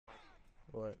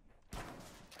What?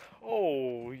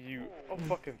 Oh, you. Oh,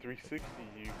 fucking 360,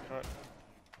 you cunt.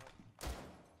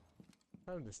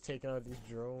 I'm just taking out these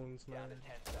drones, man. Down to 10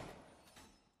 seconds.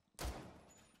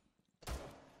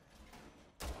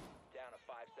 Down to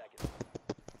 5 seconds.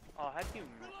 Oh, how do you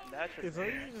match Is are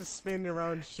you just spinning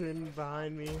around shooting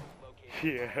behind me?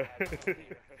 Yeah.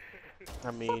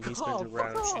 I mean, he spins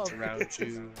around, shoots around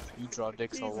you, you draw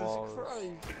dicks on Jesus walls. Christ!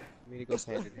 I mean, it goes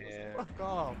hand in hand. Fuck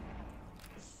off!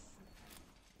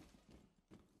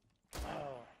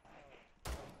 Oh.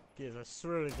 Kids, I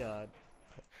swear to God.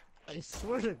 I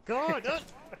swear to God!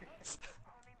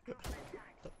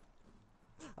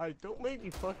 Alright, don't make me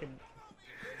fucking...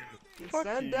 Fuck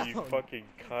stand you, down! you fucking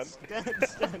cunt.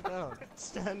 Stand down!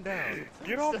 Stand down!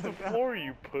 Get off Stand the down. floor,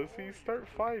 you pussy. Start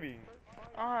fighting.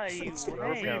 Ah, you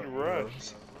We're lame. being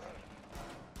rushed.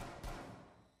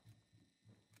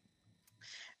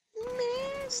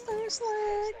 Mr.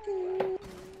 Slacky.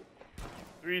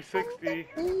 360.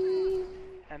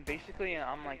 And basically,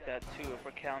 I'm like that too, if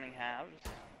we're counting halves.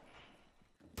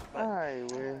 I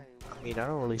mean, I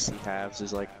don't really see halves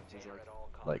as like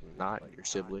not your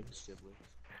siblings.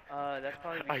 That's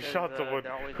probably I because shot someone.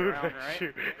 they're always Who did around, I right?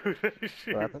 shoot? Who did I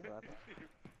shoot? What happened?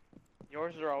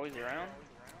 Yours are always around?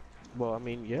 Well, I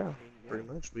mean, yeah, pretty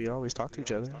much. We always talk to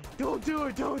each other. Don't do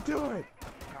it! Don't do it!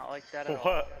 Not like that at all.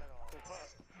 What?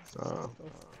 I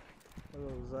know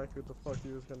exactly what the fuck he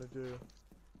was gonna do.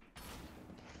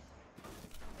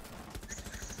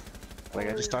 Like,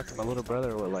 I just talked to my little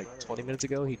brother, what, like 20 minutes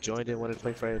ago? He joined in, wanted to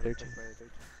play Friday the 13th.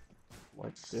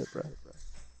 Like, shit, bro.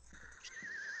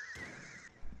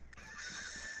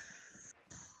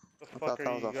 The I fuck thought that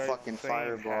are was you a guys fucking saying,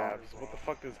 fireball. halves? What the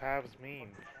fuck does halves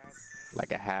mean?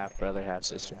 Like a half brother, half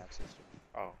sister.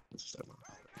 Oh. That's what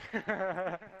I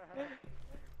meant.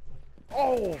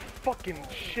 Oh, fucking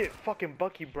shit. Fucking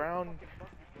Bucky Brown.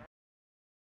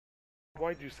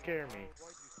 Why'd you scare me?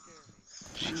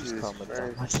 Jesus Comment Christ.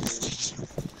 on my sister.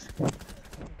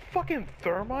 Fucking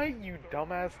thermite, you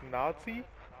dumbass Nazi?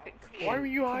 Why were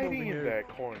you hiding in here. that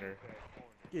corner?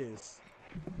 Yes.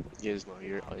 Gizmo,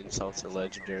 your insults are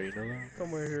legendary, you know that?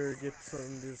 Come over here and get some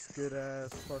of this good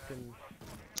ass fucking...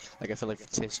 Like, I feel like if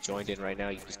Tish joined in right now,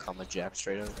 you just call him a jab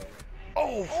straight up.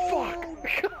 Oh, fuck!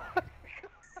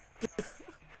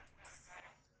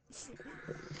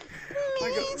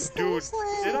 Dude,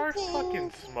 did our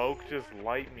fucking smoke just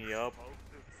light me up?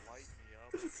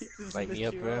 Light me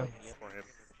up, bro.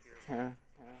 Huh?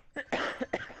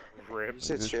 Rip. You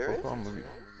said Sheriff?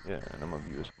 Yeah, and I'm a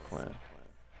viewer's clan.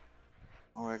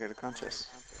 Oh, I got a contest.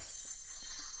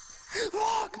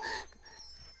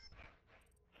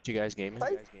 You guys gaming?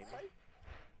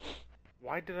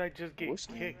 Why did I just get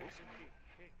kicked?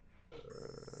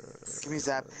 Give me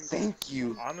Zap. Thank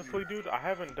you. Honestly, dude, I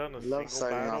haven't done a Love single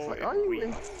starting off battle like, in are you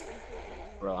weeks.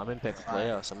 Bro, I'm in pick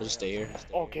playoffs. I'm gonna stay here.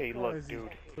 Okay, look, dude.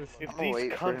 If I'll these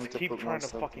wait for him cunts to keep put trying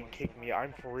to more fucking kick me,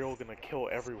 I'm for real gonna kill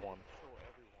everyone.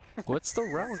 What's the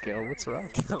round kill? What's the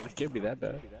round kill? It can't be that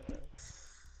bad.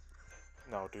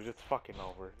 No, dude, it's fucking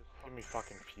over. Give me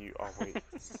fucking few. Oh, wait.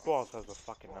 Who else has a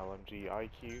fucking LMG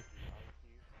IQ?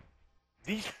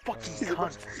 These fucking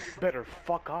cunts better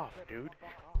fuck off, dude.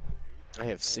 I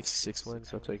have 66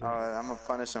 wins, I'll take it. I'm gonna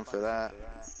punish him for that.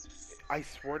 I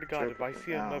swear to God, if I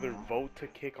see another vote to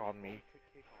kick on me,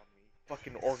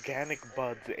 fucking Organic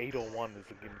Buds 801 is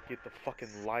gonna get the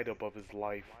fucking light up of his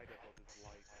life.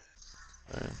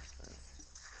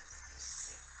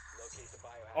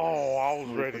 Oh, I was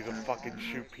ready to fucking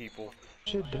shoot people.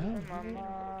 Shit down.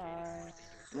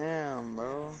 Damn,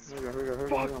 bro.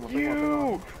 Fuck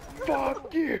you!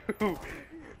 Fuck you!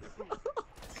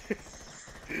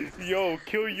 Yo,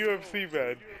 kill UFC,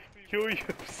 man. Kill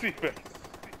UFC, man.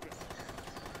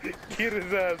 Get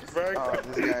his ass back. Oh,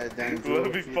 this guy dang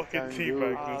Let me fucking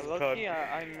teabag this Lucky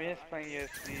cunt. I miss playing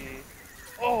UFC.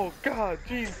 Oh god,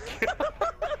 jeez.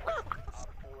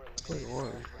 Wait,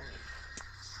 what?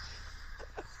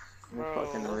 You're Bro,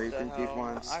 fucking what the raping hell? people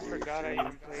on I stage. forgot I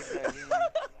even played that game.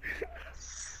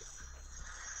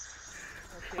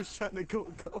 He was trying to go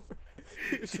cover.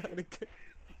 He was trying to get...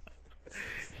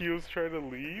 He was trying to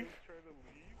leave?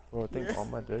 Bro, I think all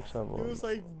my dicks have He was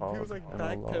like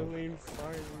backpedaling,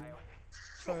 firing,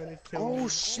 trying to kill Oh me.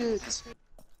 shit!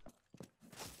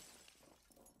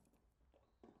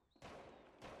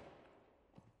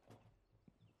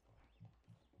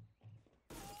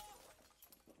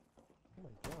 Oh my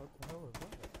god, what the hell is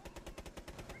that?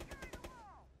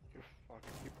 You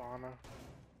fucking Ibana.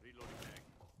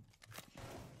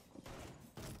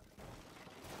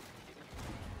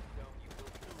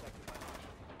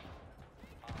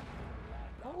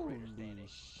 Holy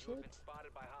shit.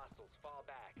 Spotted by hostiles. Fall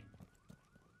back.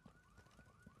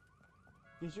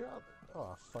 Did you out?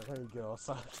 Oh fuck! Let me go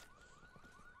outside.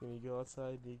 Let me go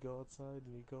outside. Let me go outside.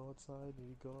 Let me go outside. Let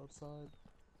me go outside.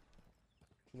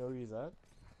 You know where he's at?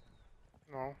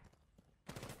 No.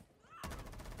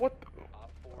 What? The?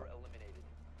 Op 4 eliminated.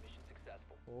 Mission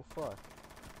successful. Oh fuck!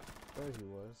 There he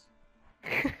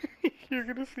was. You're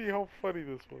gonna see how funny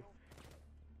this was.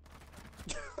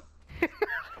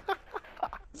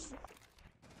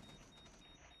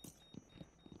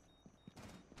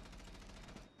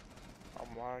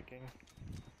 I'm lagging.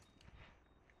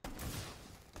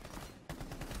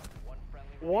 One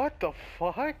friendly What the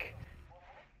fuck?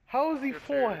 How is he Your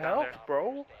full favorite down health, there.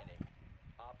 bro? standing.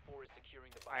 Op 4 is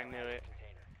securing the I knew biohazard it.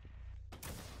 container.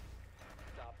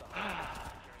 Stop the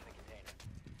hostage from securing the container.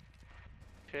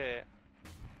 Shit.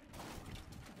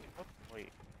 What?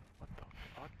 Wait. What the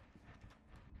fuck?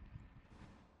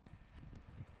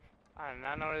 I do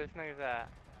not know where this nigga's at.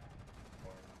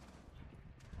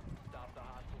 Stop the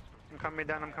hostiles from I'm coming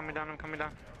down, I'm coming down, I'm coming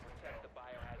down. protect the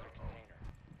biohazard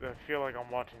container. I feel like I'm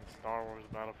watching Star Wars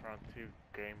Battlefront 2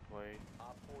 gameplay.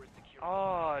 Op 4 is securing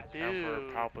Oh, Emperor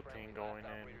dude. Palpatine going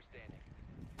in. operator standing.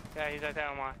 Yeah, he's right there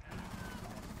on my. Stop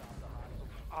the hostiles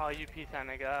from Oh, you piece that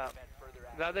nigga up. prevent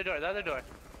further The other door, the other door.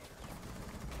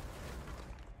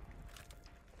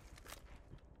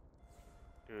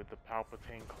 Dude, the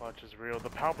Palpatine clutch is real. The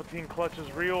Palpatine clutch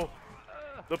is real.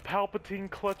 The Palpatine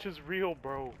clutch is real,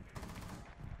 bro.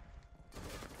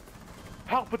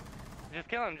 Palpatine Just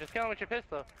kill him with your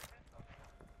pistol.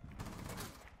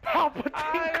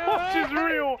 Palpatine clutch is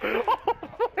real.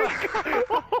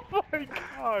 Oh my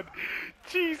god.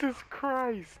 Jesus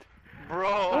Christ.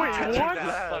 Bro, Wait, what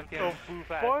that the fucking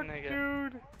foof ass fuck, nigga.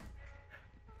 dude?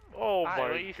 Oh Alright, my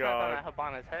well, you snapped on god. that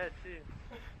Habana's head too.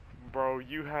 Bro,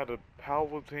 you had a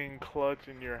Palpatine clutch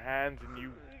in your hands and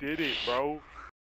you did it, bro.